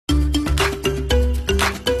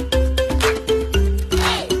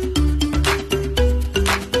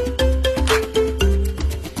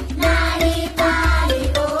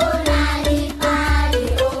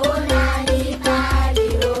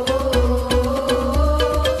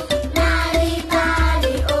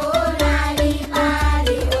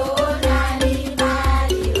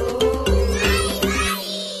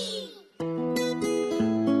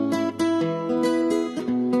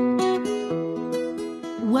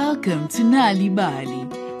Welcome to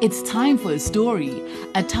Nal'ibali. It's time for a story,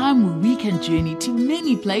 a time where we can journey to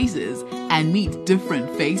many places and meet different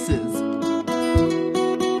faces.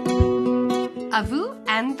 Avu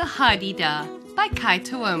and the Hadeda by Kai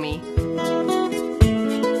Tuomi.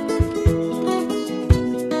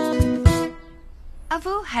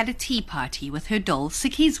 Avu had a tea party with her doll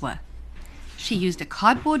Sikizwa. She used a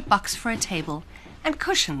cardboard box for a table and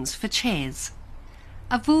cushions for chairs.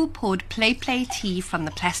 Avu poured play tea from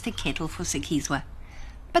the plastic kettle for Sikizwa,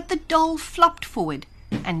 but the doll flopped forward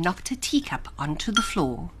and knocked a teacup onto the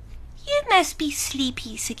floor. You must be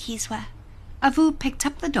sleepy, Sikizwa. Avu picked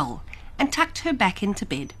up the doll and tucked her back into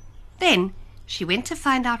bed. Then she went to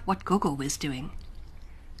find out what Gogo was doing.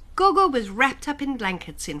 Gogo was wrapped up in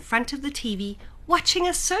blankets in front of the TV, watching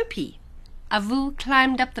a soapy. Avu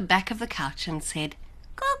climbed up the back of the couch and said,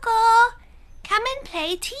 Gogo, come and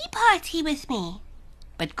play tea party with me.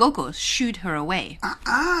 But Gogo shooed her away.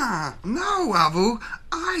 No, Avu.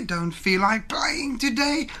 I don't feel like playing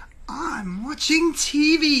today. I'm watching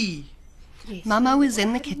TV. Mama was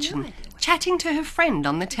in the kitchen, chatting to her friend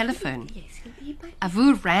on the telephone.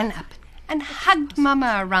 Avu ran up and hugged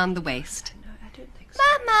Mama around the waist.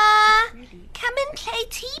 Mama, come and play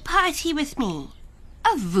tea party with me.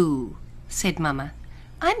 Avu, said Mama,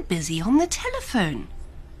 I'm busy on the telephone.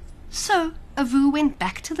 So Avu went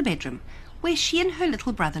back to the bedroom, where she and her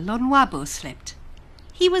little brother Lonwabo slept.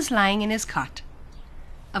 He was lying in his cot.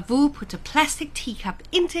 Avu put a plastic teacup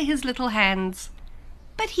into his little hands,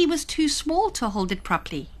 but he was too small to hold it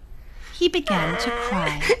properly. He began to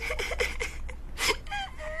cry.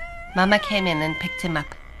 Mama came in and picked him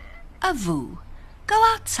up. Avu, go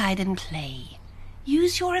outside and play.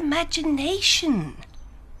 Use your imagination.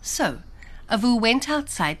 So Avu went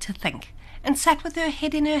outside to think and sat with her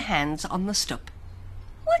head in her hands on the stoep.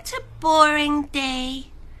 What a boring day.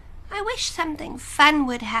 I wish something fun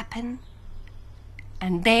would happen.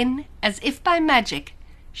 And then, as if by magic,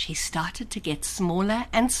 she started to get smaller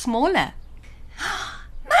and smaller.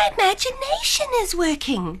 My imagination is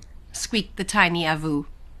working, squeaked the tiny Avu.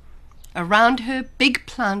 Around her, big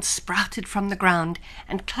plants sprouted from the ground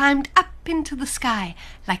and climbed up into the sky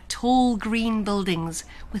like tall green buildings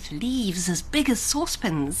with leaves as big as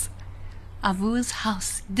saucepans. Avu's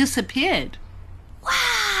house disappeared.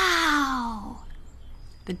 Wow!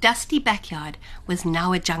 The dusty backyard was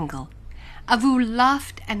now a jungle. Avu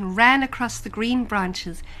laughed and ran across the green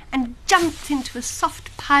branches and jumped into a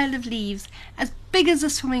soft pile of leaves as big as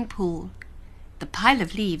a swimming pool. The pile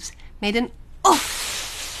of leaves made an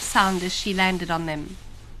oof sound as she landed on them.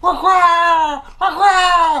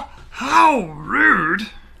 How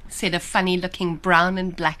rude, said a funny-looking brown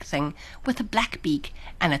and black thing with a black beak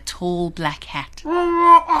and a tall black hat.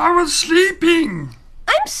 I was sleeping.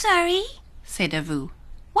 I'm sorry, said Avu.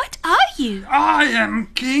 What are you? I am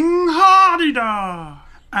King Hadeda,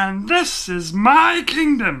 and this is my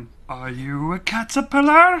kingdom. Are you a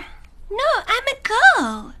caterpillar? No, I'm a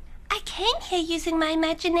girl. I came here using my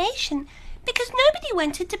imagination because nobody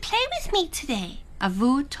wanted to play with me today.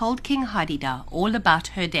 Avu told King Hadeda all about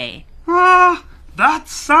her day. That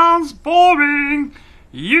sounds boring.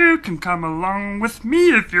 You can come along with me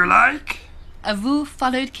if you like. Avu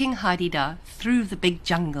followed King Hadeda through the big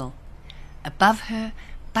jungle. Above her,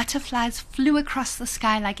 butterflies flew across the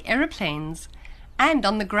sky like aeroplanes, and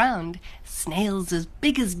on the ground, snails as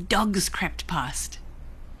big as dogs crept past.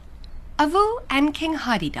 Avu and King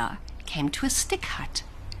Hadeda came to a stick hut.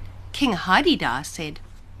 King Hadeda said,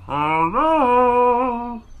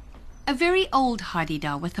 Hello. A very old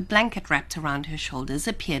Hadeda with a blanket wrapped around her shoulders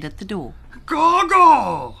appeared at the door.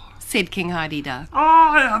 Gogo, said King Hadeda.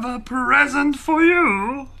 I have a present for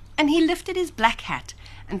you. And he lifted his black hat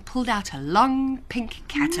and pulled out a long pink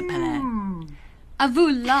caterpillar.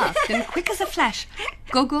 Avu laughed, and quick as a flash,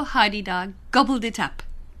 Gogo Hadeda gobbled it up.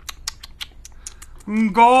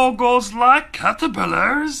 Gogos like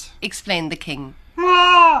caterpillars, explained the king.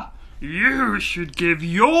 You should give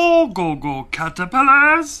your Gogo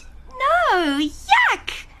caterpillars. No,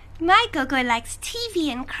 yuck! My Gogo likes TV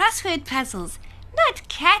and crossword puzzles, not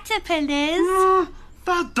caterpillars.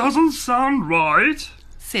 That doesn't sound right,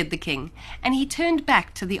 said the king, and he turned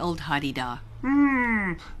back to the old Hadeda.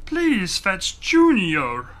 Please fetch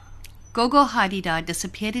Junior. Gogo Hadeda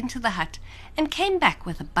disappeared into the hut and came back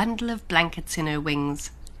with a bundle of blankets in her wings.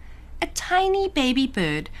 A tiny baby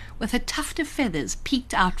bird with a tuft of feathers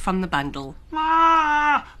peeked out from the bundle.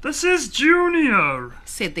 This is Junior,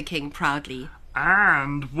 said the king proudly.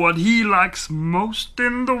 And what he likes most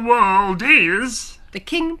in the world is... The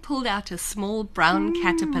king pulled out a small brown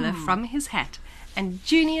caterpillar from his hat, and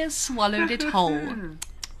Junior swallowed it whole.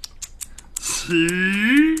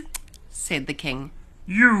 See? said the king.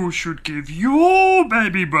 You should give your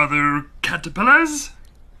baby brother caterpillars.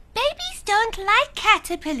 Babies don't like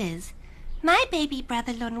caterpillars. My baby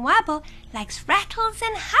brother Lonwabo likes rattles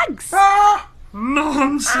and hugs.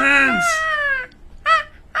 Nonsense!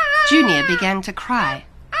 Junior began to cry.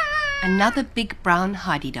 Another big brown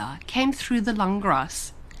Hadeda came through the long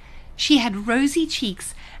grass. She had rosy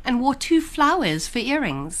cheeks and wore 2 flowers for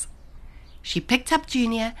earrings. She picked up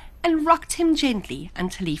Junior and rocked him gently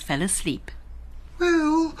until he fell asleep.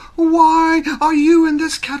 Well, why are you and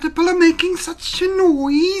this caterpillar making such a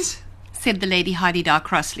noise? Said the Lady Hadeda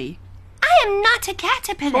crossly. I am not a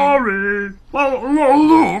caterpillar. Sorry. Well,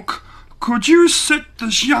 look. Could you set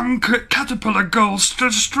this young caterpillar girl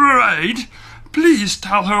straight? Please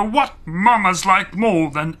tell her what Mama's like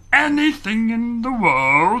more than anything in the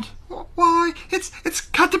world. Why, it's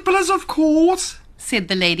caterpillars, of course, said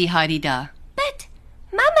the Lady Hadeda. But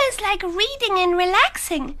Mama's like reading and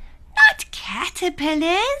relaxing, not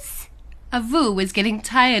caterpillars. Avu was getting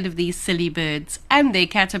tired of these silly birds and their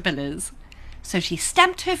caterpillars. So she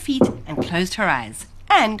stamped her feet and closed her eyes.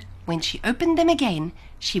 And when she opened them again,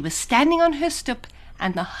 she was standing on her stoep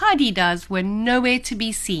and the Hadedas were nowhere to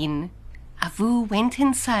be seen. Avu went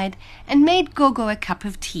inside and made Gogo a cup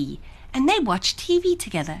of tea, and they watched TV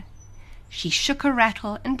together. She shook a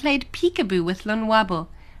rattle and played peekaboo with Lonwabo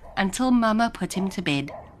until Mama put him to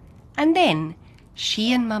bed. And then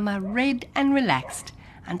she and Mama read and relaxed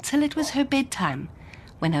until it was her bedtime,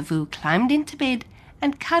 when Avu climbed into bed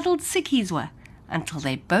and cuddled Sikizwa until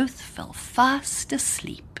they both fell fast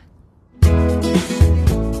asleep.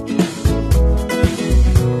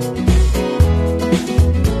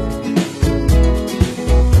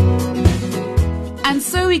 And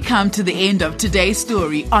so we come to the end of today's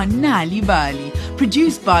story on Nal'ibali,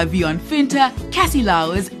 produced by Vion Finta, Cassie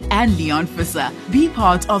Lowers and Leon Fisser. Be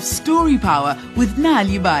part of Story Power with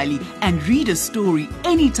Nal'ibali and read a story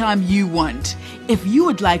anytime you want. If you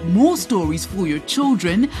would like more stories for your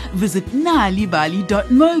children, visit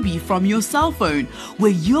nal'ibali.mobi from your cell phone,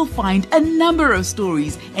 where you'll find a number of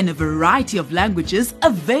stories in a variety of languages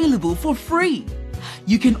available for free.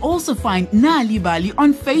 You can also find Nal'ibali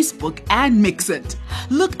on Facebook and Mixit.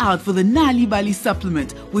 Look out for the Nal'ibali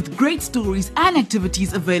supplement with great stories and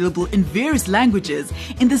activities available in various languages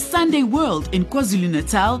in the Sunday World in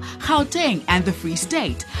KwaZulu-Natal, Gauteng and the Free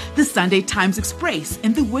State, the Sunday Times Express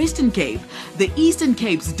in the Western Cape, the Eastern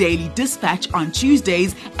Cape's Daily Dispatch on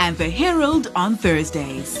Tuesdays and the Herald on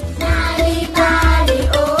Thursdays.